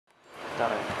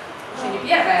Вторая. Уже не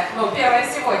первая, но первая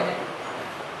сегодня.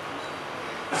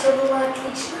 Все было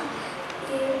отлично.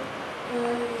 И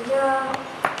я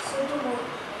все думал,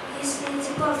 если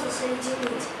эти пазлы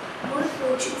соединить, может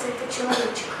получиться этот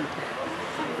человечек.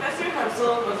 The first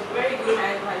rehearsal was very good.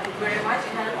 I liked it very much,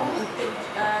 and I always think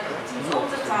all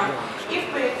the time,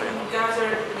 if we gather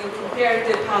and compare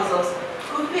the puzzles,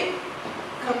 could we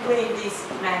complete this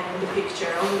man in the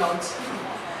picture or not?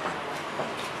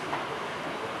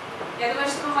 Я думаю,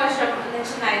 что мы можем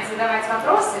начинать задавать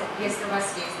вопросы, если у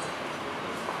вас есть.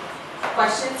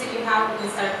 Questions, if you have, we can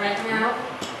start right now.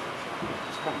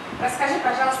 Расскажи,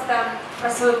 пожалуйста,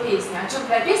 про свою песню. О чем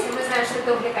твоя песня? Мы знаем, что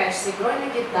ты увлекаешься игрой на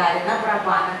гитаре, на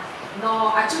барабанах.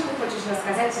 Но о чем ты хочешь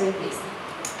рассказать в своей песне?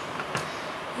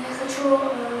 Я хочу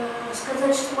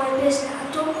сказать, что моя песня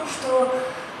о том, что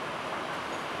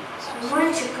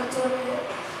мальчик, который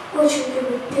очень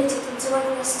любит петь и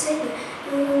танцевать на сцене,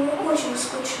 и у него очень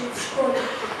скучно в школе.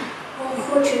 Он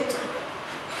хочет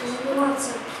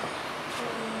заниматься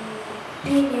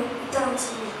пением и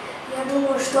танцами. Я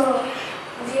думаю, что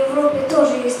в Европе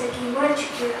тоже есть такие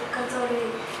мальчики, которые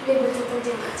любят это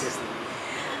делать.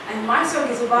 And my song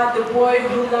is about the boy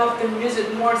who loved the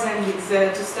music more than his,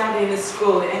 to study in the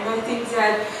school. And I think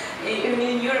that even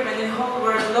in Europe and in the whole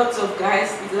world, lots of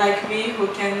guys like me who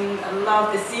can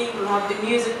love the singing, love the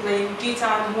music, playing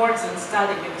guitar more than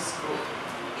studying in the school.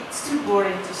 It's too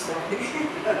boring to study.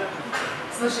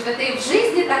 Слушай, да ты и в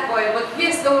жизни такой, вот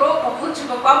вместо уроков лучше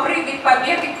бы попрыгать,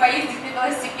 побегать, поездить на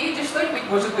велосипеде, что-нибудь,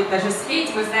 может быть, даже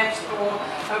спеть. Мы знаем, что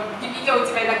в дневнике у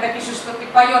тебя иногда пишут, что ты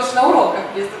поешь на уроках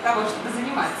вместо того, чтобы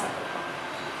заниматься.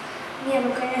 Не,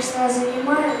 ну, конечно, я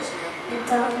занимаюсь,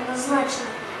 это однозначно.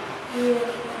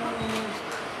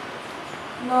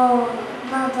 Но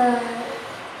надо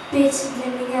петь для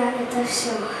меня это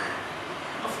все.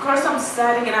 Of course I'm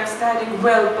studying and I'm studying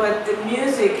well, but the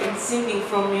music and singing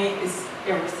for me is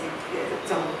everything.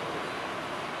 So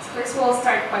First we'll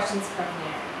start questions from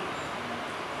here.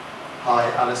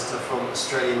 Hi, Alistair from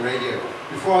Australian Radio.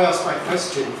 Before I ask my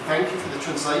question, thank you for the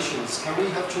translations. Can we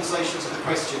have translations of the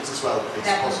questions as well, if it's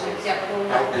possible?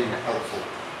 That would be helpful.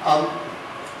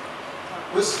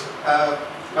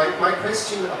 My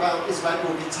question is about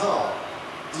your guitar.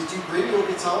 Did you bring your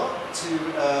guitar to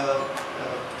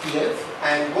Kiev?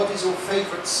 And what is your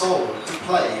favourite song to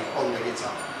play on the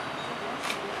guitar?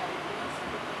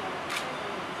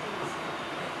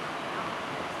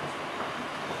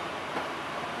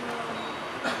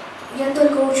 Я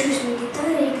только учусь на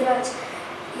гитаре играть,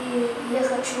 и я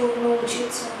хочу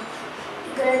научиться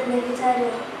играть на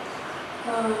гитаре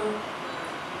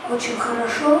очень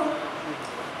хорошо.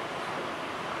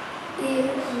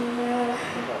 И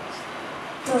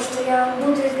то, что я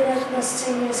буду играть на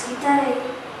сцене с гитарой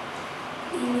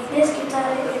или без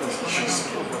гитары, это еще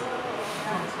скилл.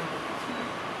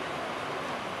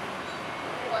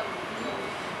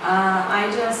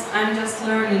 I'm just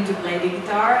learning to play the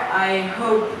guitar. I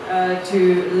hope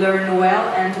to learn well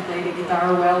and to play the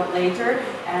guitar well later.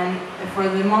 And for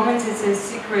the moment, it's a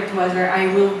secret whether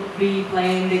I will be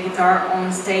playing the guitar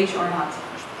on stage or not.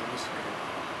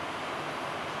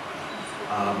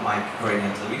 Mike,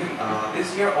 Ukrainian television.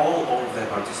 This year, all of the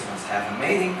participants have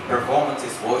amazing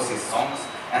performances, voices, songs,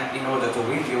 and in order to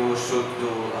win, you should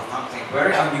do something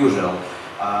very unusual.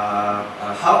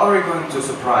 How are you going to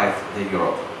surprise the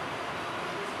Europe?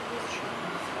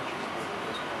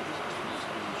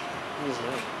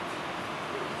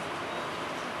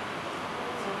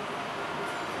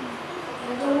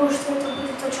 Я думаю, что это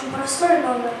будет очень простой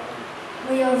номер,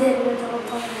 но я уверена, это вам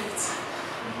понравится.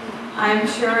 I'm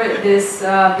sure this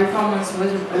performance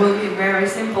will be very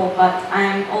simple, but I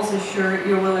am also sure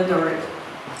you will adore it.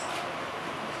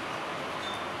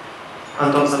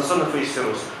 Антон Самсонов и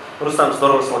Рус. Рустам,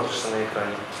 здорово смотришься на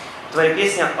экране. Твоя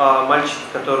песня о мальчике,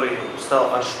 который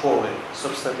устал от школы.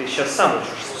 Собственно, ты сейчас сам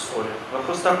учишься в школе.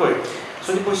 Вопрос такой.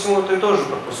 Судя по всему, ты тоже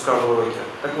пропускал уроки.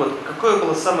 Так вот, какое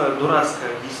было самое дурацкое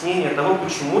объяснение того,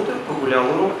 почему ты прогулял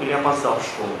урок или опоздал в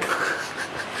школу?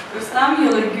 Rustam, you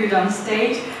look good on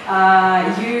stage.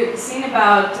 You sing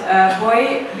about a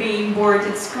boy being bored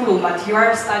at school, but you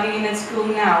are studying at school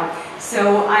now.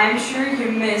 So I am sure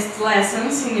you missed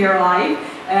lessons in your life.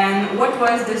 And what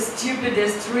was the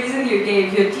stupidest reason you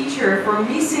gave your teacher for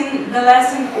missing the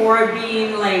lesson or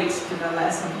being late to the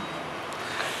lesson?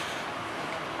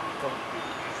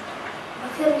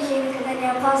 Во-первых, я никогда не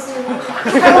опаздываю.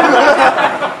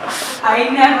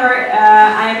 I'm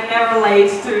never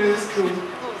late to school.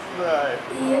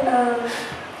 И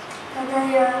когда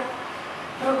я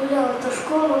прогуляла эту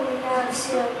школу, меня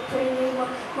все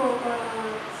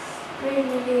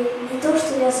приняли не то,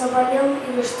 что я заболел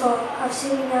или что, а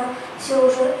все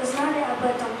уже знали об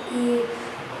этом, и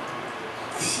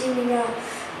все меня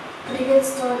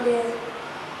приветствовали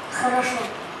хорошо.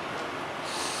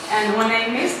 And when I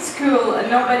missed school,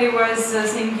 nobody was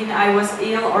thinking I was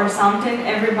ill or something.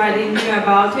 Everybody knew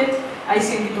about it. I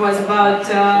think it was about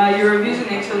Eurovision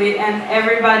actually, and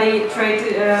everybody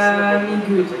treated me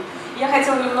good. Я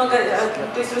хотела немного,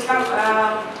 то есть Рустам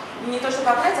не то что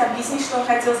поправить, а объяснить, что он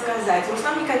хотел сказать.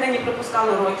 Рустам никогда не пропускал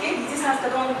уроки. Единственное,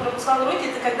 когда он пропускал уроки,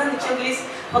 это когда начались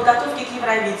подготовки к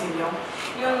Евровидению.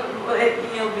 И он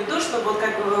имел в виду, что вот как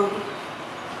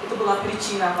это была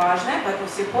причина важная, поэтому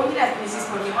все поняли, отнеслись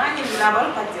к вниманию и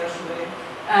наоборот поддерживали.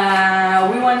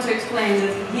 We want to explain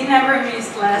that he never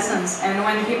missed lessons, and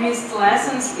when he missed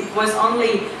lessons, it was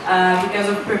only because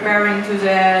of preparing to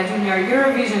the Junior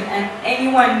Eurovision, and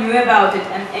anyone knew about it,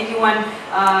 and anyone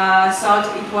thought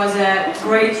it was a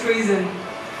great reason.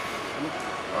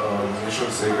 Мишель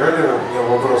и Галя, у меня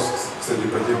вопрос, кстати,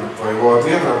 по теме твоего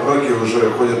ответа. Многие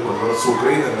уже ходят по дворцу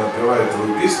Украины, напевают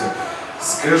твою песню.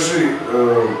 Скажи,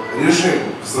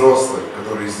 режим взрослый,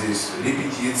 который здесь,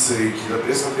 репетиции, какие-то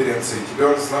пресс-конференции, тебе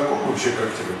он знаком вообще,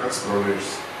 как тебе, как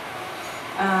справляешься?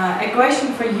 A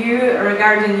question for you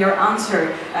regarding your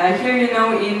answer. Here you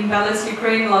know in Belarus,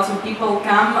 Ukraine, lots of people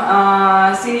come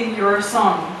singing your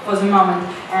song for the moment.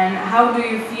 And how do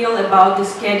you feel about the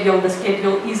schedule? The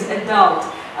schedule is adult.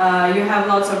 You have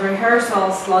lots of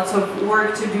rehearsals, lots of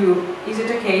work to do. Is it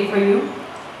okay for you?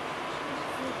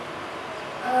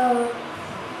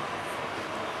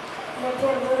 Я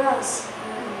первый раз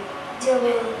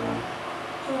делаю,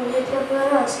 я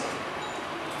первый раз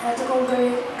в таком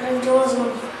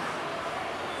грандиозном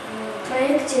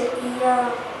проекте, и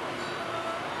я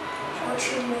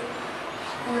очень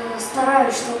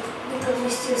стараюсь, чтобы не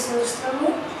подвести свою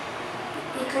страну.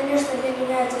 И, конечно, для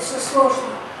меня это все сложно,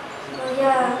 но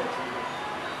я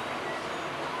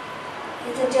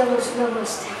это делаю с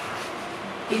удовольствием.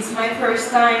 It's my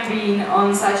first time being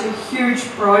on such a huge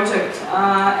project,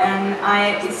 and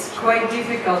it's quite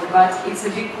difficult, but it's a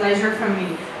big pleasure for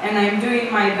me. And I'm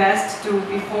doing my best to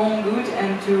perform good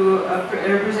and to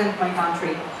represent my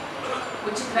country.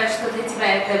 Учитывая, что для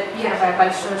тебя это первое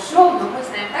большое шоу, но мы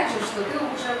знаем также, что ты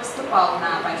уже выступал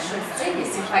на большой сцене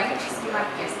с симфоническим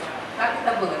оркестром. Как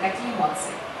это было? Какие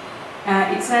эмоции?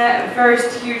 It's a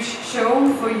first huge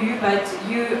show for you, but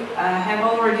you have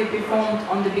already performed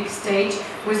on the big stage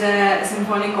with a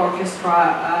symphonic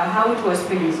orchestra. How it was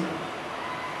for you?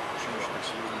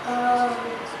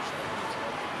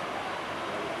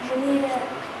 Мне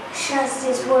сейчас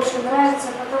здесь больше нравится,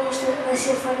 потому что на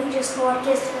симфоническом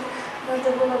оркестре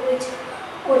надо было быть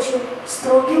очень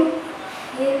строгим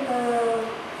и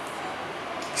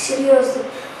серьезным.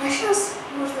 А сейчас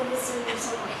можно быть самим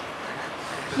собой.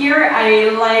 Here I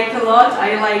like a lot,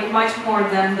 I like much more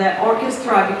than the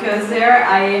orchestra, because there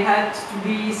I had to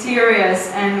be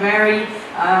serious and very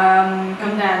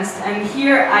condensed, and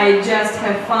here I just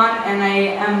have fun and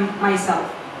I am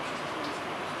myself.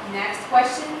 Next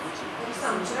question.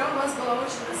 Рустам, вчера у вас была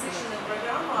очень насыщенная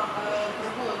программа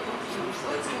про голод Киева.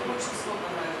 Что тебе больше всего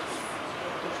понравилось?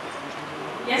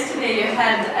 Yesterday you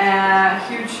had a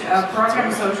huge program,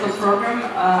 social program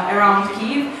around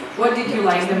Kiev. What did you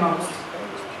like the most?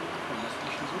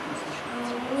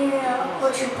 Мне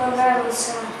очень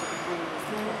понравился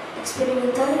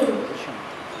экспериментариум,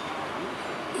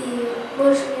 и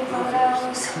больше мне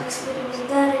понравился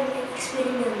экспериментариум и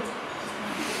эксперимент.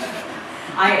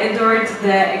 I adored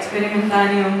the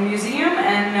Experimentarium Museum,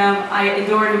 and I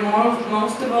adored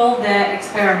most of all the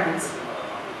experiments.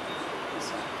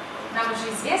 Нам уже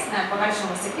известно, по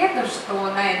большому секрету, что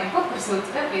на этом конкурсе у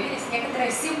тебя появились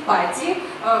некоторые симпатии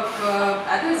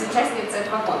к одной из участниц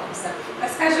этого конкурса.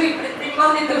 Расскажи,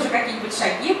 предпринимал ли ты уже какие-нибудь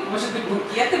шаги, может быть,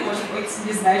 букеты, может быть,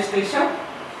 не знаю, что еще?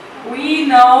 We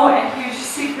know a huge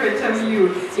secret of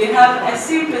you. You have a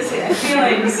sympathy and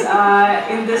feelings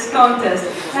in this contest.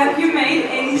 Have you made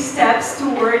any steps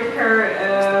toward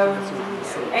her,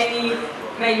 any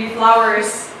maybe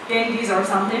flowers, candies or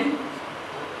something?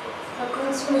 В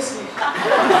каком смысле?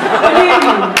 What do you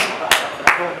mean?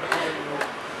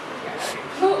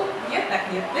 Ну, нет, так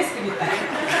нет, без комментариев.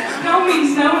 No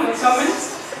means no, no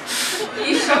comments.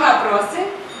 Еще вопросы?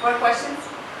 More questions?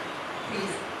 Please.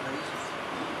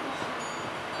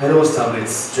 Hello, Rustam.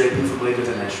 It's JP from Radio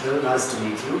International. Nice to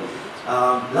meet you.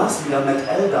 Last week I met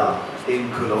Elda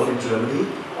in Cologne, in Germany,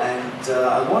 and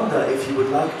I wonder if you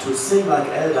would like to sing like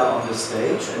Elda on the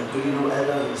stage. And do you know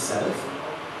Elda himself?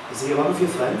 Is he one of your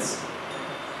friends?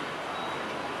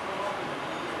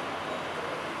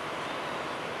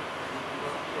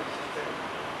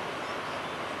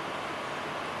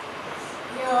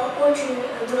 Я очень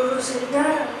дружу с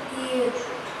Эльдаром и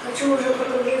хочу уже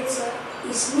подружиться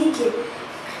и с Ники.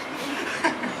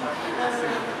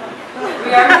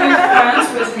 We are good friends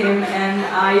with him, and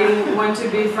I want to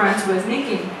be friends with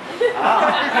Nikki.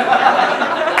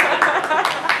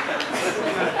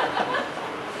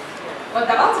 Вот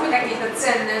давал тебе какие-то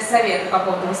ценные советы по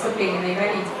поводу выступления на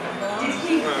Евровидении? Did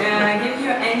he give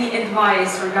you any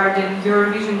advice regarding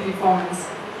Eurovision performance?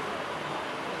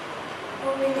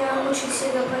 Он меня очень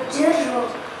сильно поддерживал,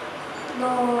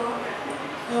 но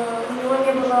у него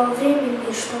не было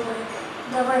времени, чтобы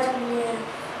давать мне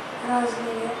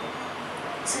разные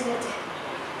советы.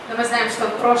 Но мы знаем, что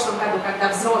в прошлом году, когда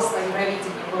взрослое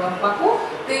Евровидение было в Баку,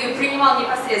 ты принимал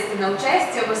непосредственно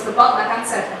участие, выступал на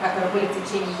концертах, которые были в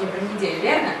течение Евронедели,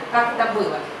 верно? Как это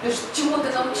было? Ты чему ты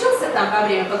научился там во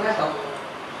время подготовки?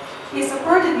 He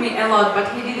supported me a lot, but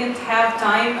he didn't have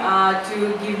time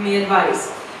to give me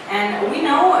advice. And we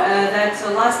know that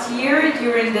last year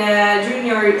during the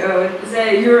the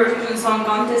Eurovision Song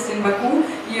Contest in Baku,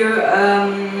 you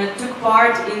took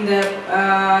part in the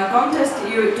contest.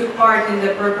 You took part in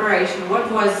the preparation. What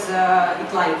was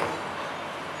it like?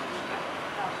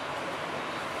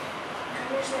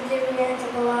 Конечно, для меня это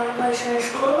была большая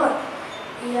школа,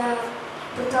 и я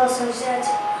пытался взять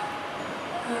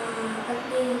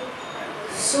от ней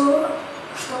все,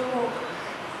 что мог.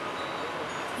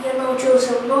 Я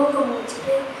научился многому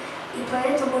теперь, и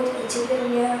поэтому теперь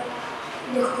мне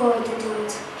легко это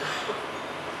делать.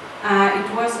 It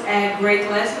was a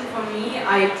great lesson for me.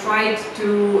 I tried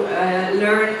to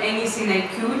learn anything I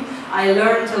could. I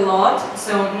learned a lot,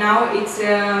 so now it's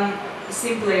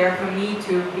simpler for me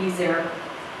to be there.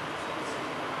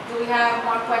 Do we have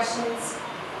more questions?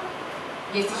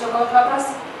 Есть еще у кого-то вопросы?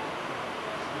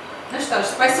 Ну что ж,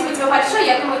 спасибо тебе большое.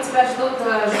 Я думаю, тебя ждут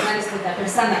журналисты для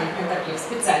персональных интервью в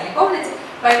специальной комнате.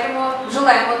 Поэтому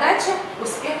желаем удачи,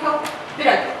 успехов.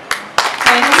 Вперед!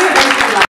 Thank you.